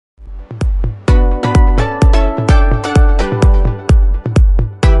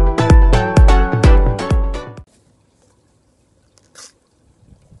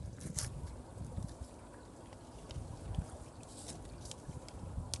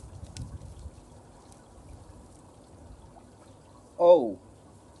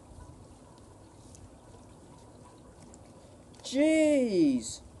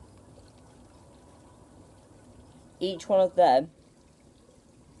Jeez! Each one of them.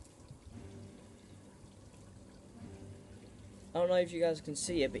 I don't know if you guys can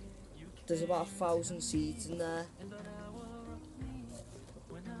see it, but there's about 1,000 seeds in there.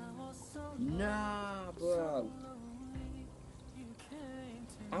 Nah, bro.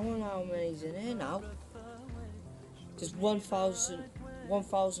 I wonder how many's in here now. There's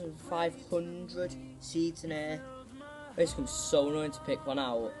 1,500 seeds in here. It's going to be so annoying to pick one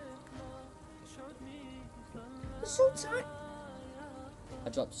out. It's so tight. I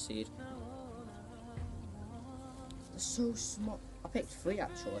dropped a seed. They're so small. I picked 3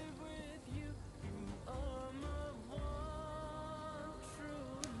 actually.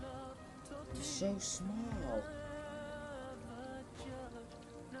 They're so small.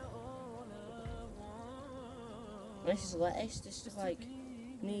 This is lettuce. This is like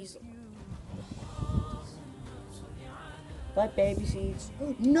these like baby seeds.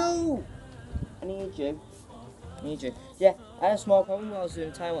 No! I need you. Yeah, I had a small problem when I was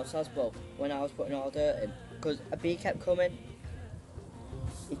doing time-lapse as well, when I was putting all dirt in, because a bee kept coming.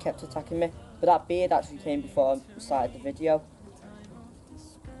 He kept attacking me, but that beard actually came before I started the video.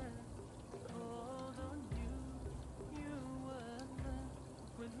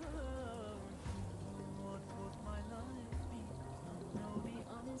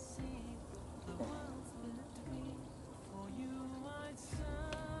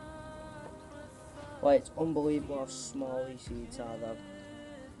 Well, it's unbelievable how small these seeds are though.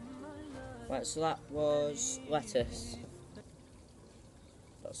 Right, so that was lettuce.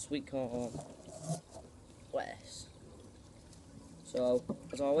 That's sweet corn, lettuce. So,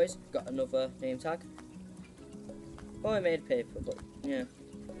 as always, got another name tag. Oh, I made paper, but yeah,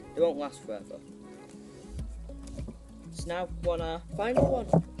 it won't last forever. So now, final one.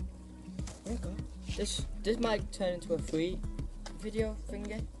 Oh god, this might turn into a free video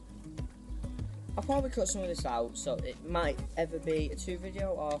thingy. I'll probably cut some of this out, so it might either be a 2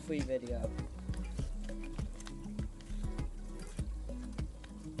 video or a 3 video.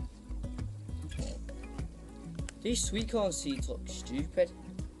 These sweet corn seeds look stupid.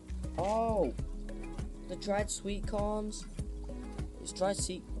 Oh, the dried sweet corns. It's dried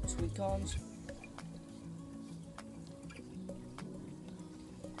sweet corns.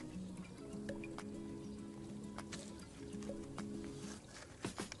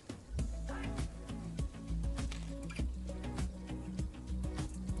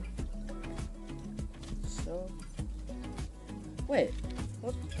 So, wait,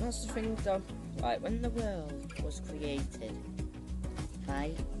 what's the thing done? Right, when the world was created,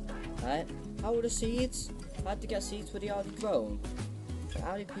 right, how were the seeds? How did they get seeds? Were they already grown?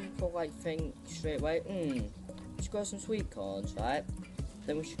 How do people like think straight away, we should grow some sweet corns, right?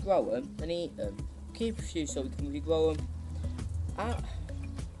 Then we should grow them and eat them. Keep a few so we can regrow them.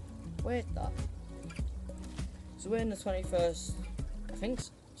 Wait that. So we're in the 21st, I think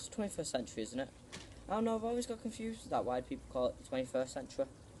it's 21st century, isn't it? I don't know, I've always got confused with that, why do people call it the 21st century?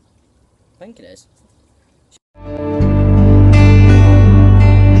 I think it is.